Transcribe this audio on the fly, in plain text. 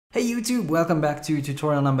Hey YouTube, welcome back to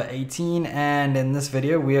tutorial number 18, and in this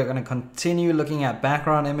video we are going to continue looking at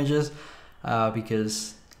background images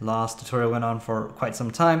because last tutorial went on for quite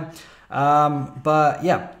some time.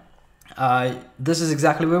 This is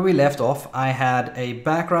exactly where we left off. I had a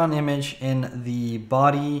background image in the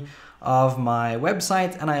body of my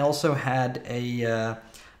website, and I also had a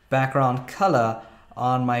background color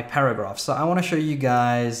on my paragraph. So I want to show you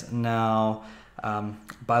guys now.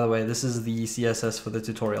 By the way, this is the CSS for the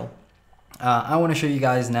tutorial. I want to show you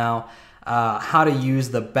guys now how to use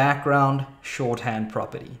the background shorthand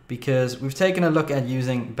property, because we've taken a look at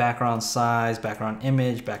using background size, background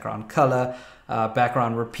image, background color,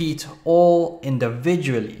 background repeat, all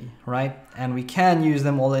individually, right? And we can use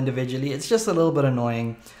them all individually. It's just a little bit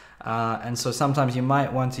annoying. And so sometimes you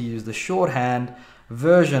might want to use the shorthand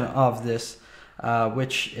version of this,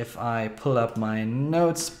 which if I pull up my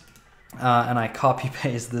notes, and I copy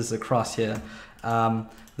paste this across here.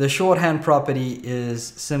 The shorthand property is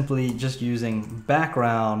simply just using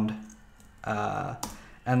background and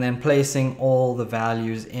then placing all the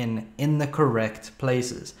values in the correct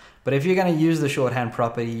places. But if you're going to use the shorthand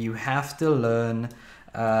property, you have to learn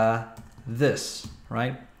this,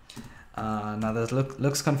 right? Now this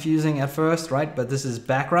looks confusing at first, right? But this is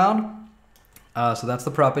background. So that's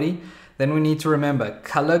the property. Then we need to remember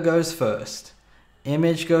color goes first.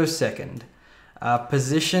 Image goes second,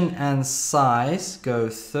 position and size go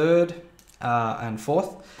third and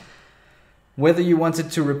fourth. Whether you want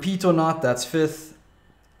it to repeat or not, that's fifth.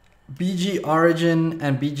 BG origin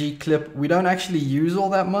and BG clip, we don't actually use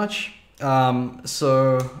all that much.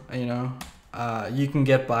 So, you know, you can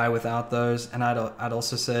get by without those. And I'd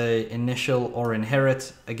also say initial or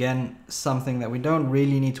inherit, again, something that we don't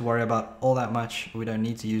really need to worry about all that much. We don't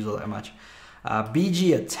need to use all that much.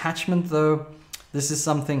 BG attachment though, this is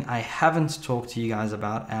something I haven't talked to you guys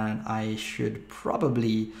about, and I should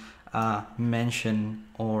probably mention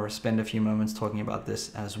or spend a few moments talking about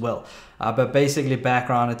this as well. But basically,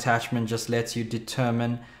 background attachment just lets you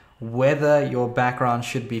determine whether your background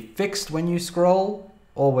should be fixed when you scroll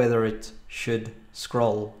or whether it should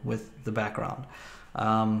scroll with the background.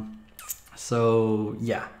 So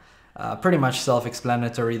yeah, pretty much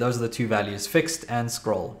self-explanatory. Those are the two values, fixed and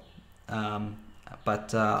scroll.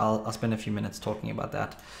 But I'll spend a few minutes talking about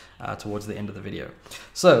that towards the end of the video.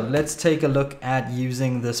 So let's take a look at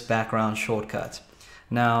using this background shortcut.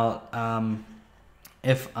 Now,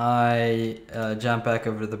 if I jump back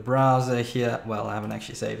over to the browser here, well, I haven't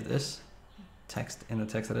actually saved this text in the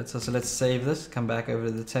text editor. So let's save this, come back over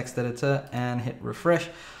to the text editor and hit refresh.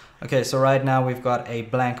 Okay, so right now we've got a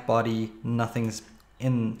blank body, nothing's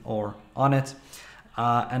in or on it.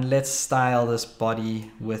 And let's style this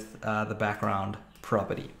body with the background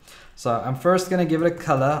property. So I'm first going to give it a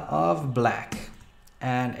color of black.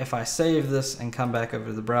 And if I save this and come back over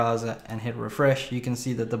to the browser and hit refresh, you can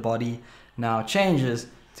see that the body now changes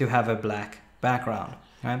to have a black background.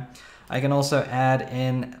 Okay? I can also add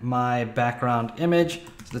in my background image.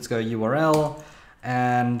 So let's go URL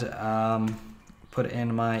and put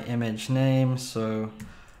in my image name. So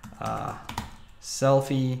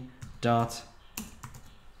selfie.jpg.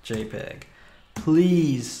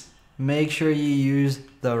 Please make sure you use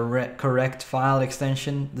the correct file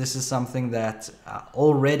extension. This is something that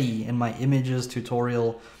already in my images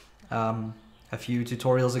tutorial a few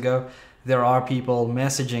tutorials ago, there are people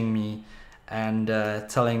messaging me and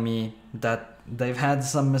telling me that they've had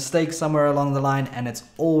some mistakes somewhere along the line, and it's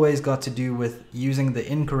always got to do with using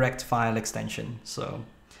the incorrect file extension. So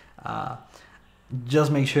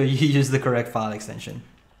just make sure you use the correct file extension.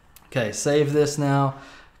 Okay, save this now.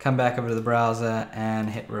 Come back over to the browser and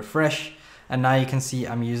hit refresh. And now you can see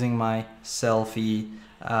I'm using my selfie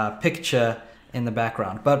picture in the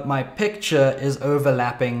background. But my picture is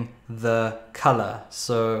overlapping the color.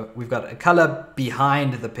 So we've got a color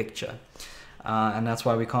behind the picture. And that's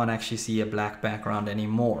why we can't actually see a black background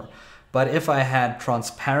anymore. But if I had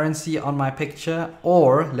transparency on my picture,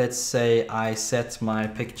 or let's say I set my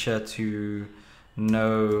picture to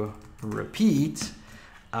no repeat,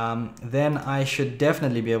 then I should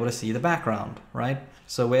definitely be able to see the background, right?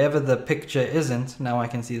 So wherever the picture isn't, now I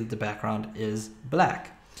can see that the background is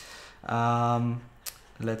black.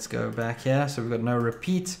 Let's go back here. So we've got no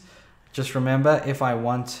repeat. Just remember, if I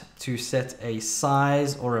want to set a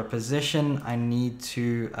size or a position, I need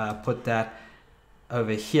to put that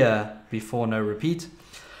over here before no repeat.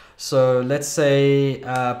 So let's say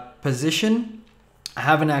position. I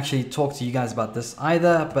haven't actually talked to you guys about this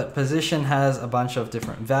either, but position has a bunch of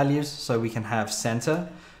different values. So we can have center,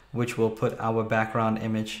 which will put our background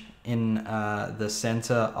image in the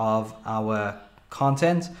center of our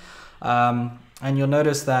content. And you'll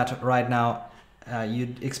notice that right now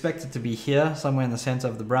you'd expect it to be here, somewhere in the center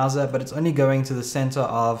of the browser, but it's only going to the center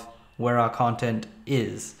of where our content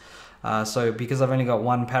is. So because I've only got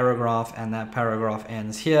one paragraph and that paragraph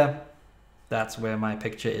ends here, that's where my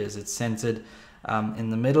picture is. It's centered in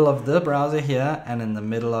the middle of the browser here and in the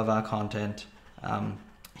middle of our content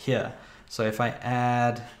here. So if I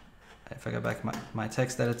go back to my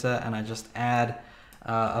text editor and I just add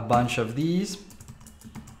a bunch of these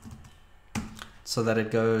so that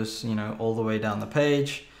it goes, you know, all the way down the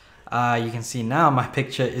page, you can see now my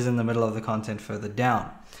picture is in the middle of the content further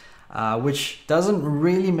down, which doesn't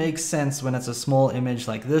really make sense when it's a small image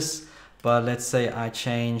like this. But let's say I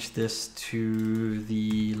change this to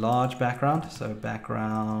the large background, so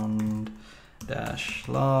background dash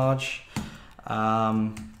large,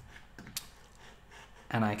 and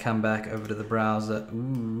I come back over to the browser.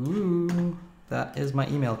 Ooh, that is my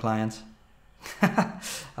email client.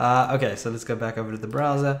 Okay, so let's go back over to the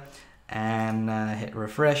browser and hit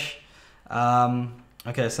refresh.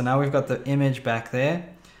 Okay, so now we've got the image back there,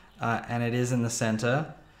 and it is in the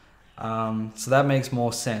center. So that makes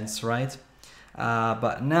more sense, right?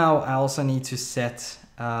 But now I also need to set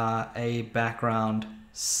a background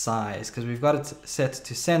size, because we've got it set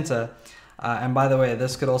to center. And by the way,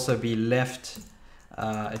 this could also be left,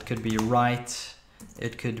 it could be right,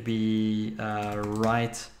 it could be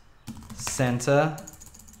right center.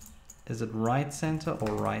 Is it right center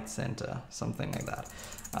or right center? Something like that.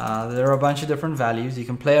 There are a bunch of different values. You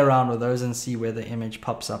can play around with those and see where the image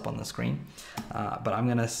pops up on the screen. But I'm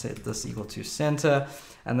going to set this equal to center.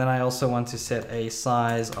 And then I also want to set a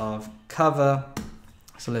size of cover.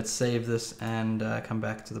 So let's save this and come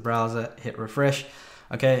back to the browser, hit refresh.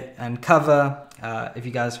 Okay, and cover, if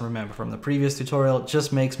you guys remember from the previous tutorial,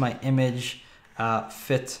 just makes my image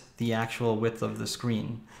fit the actual width of the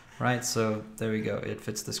screen, right? So there we go, it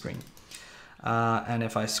fits the screen. And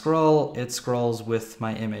if I scroll, it scrolls with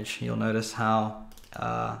my image. You'll notice how,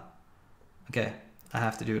 okay, I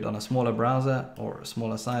have to do it on a smaller browser or a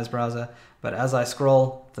smaller size browser, but as I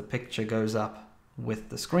scroll, the picture goes up with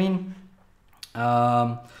the screen.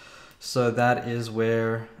 So that is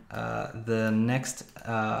where the next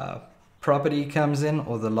property comes in,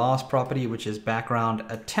 or the last property, which is background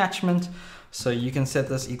attachment. So you can set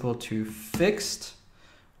this equal to fixed.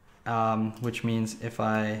 Which means if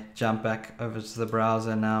I jump back over to the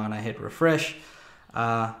browser now and I hit refresh,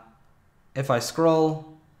 if I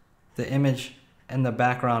scroll, the image in the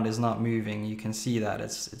background is not moving. You can see that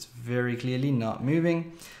it's very clearly not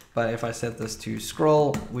moving. But if I set this to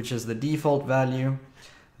scroll, which is the default value,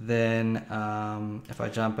 then if I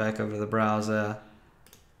jump back over to the browser,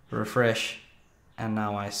 refresh, and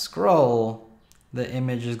now I scroll, the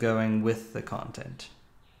image is going with the content.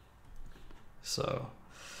 So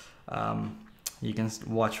you can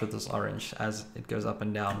watch with this orange as it goes up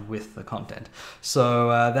and down with the content. So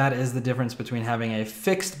that is the difference between having a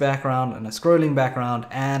fixed background and a scrolling background,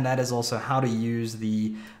 and that is also how to use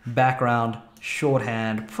the background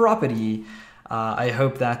shorthand property. I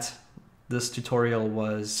hope that this tutorial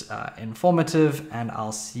was informative, and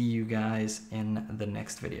I'll see you guys in the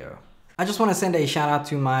next video. I just want to send a shout out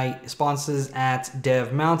to my sponsors at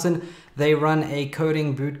Dev Mountain. They run a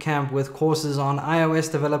coding bootcamp with courses on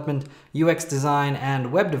iOS development, UX design,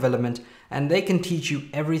 and web development, and they can teach you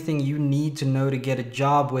everything you need to know to get a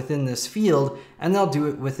job within this field, and they'll do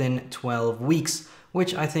it within 12 weeks,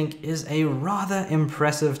 which I think is a rather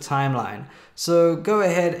impressive timeline. So go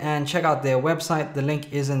ahead and check out their website. The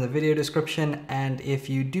link is in the video description, and if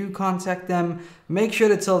you do contact them, make sure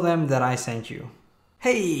to tell them that I sent you.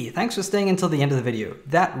 Hey, thanks for staying until the end of the video.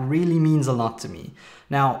 That really means a lot to me.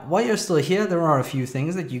 Now, while you're still here, there are a few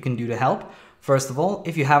things that you can do to help. First of all,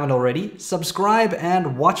 if you haven't already, subscribe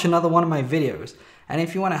and watch another one of my videos. And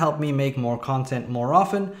if you want to help me make more content more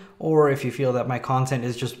often, or if you feel that my content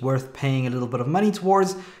is just worth paying a little bit of money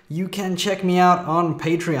towards, you can check me out on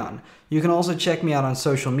Patreon. You can also check me out on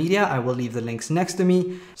social media. I will leave the links next to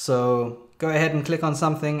me. So go ahead and click on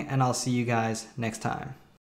something, and I'll see you guys next time.